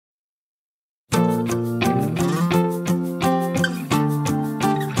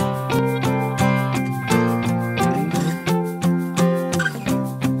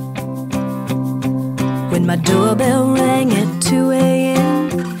my doorbell rang at 2 a.m.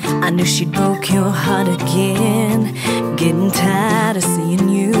 I knew she'd broke your heart again. Getting tired of seeing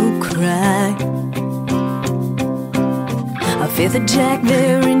you cry. I feel the jack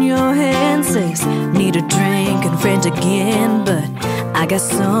there in your hand says, need a drink and friends again. But I got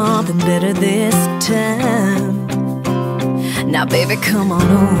something better this time. Now baby, come on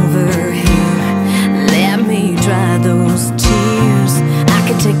over here. Let me dry those tears. I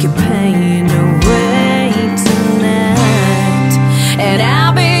can take your pain away tonight. And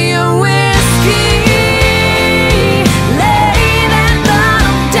I'll be your whiskey. Lay that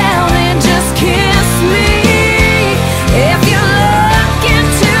bottle down and just kiss me. If you're looking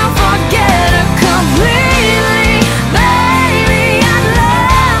to forget her completely, baby, I'd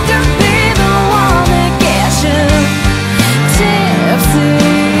love to be the one that gets you tipsy.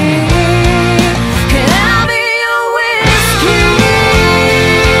 And I'll be your whiskey.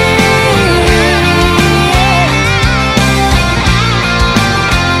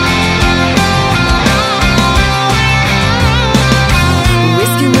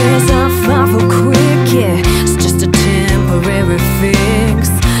 Whiskey wears off awful quick, yeah. It's just a temporary fix.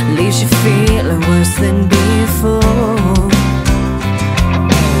 Leaves you feeling worse than before.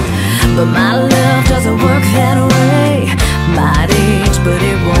 But my love doesn't work that way. Might age, but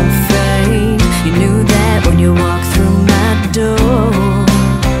it won't fade. You knew that when you walked through my door.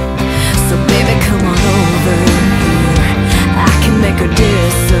 So baby, come on over here. I can make her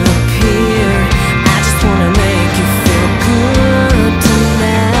disappear.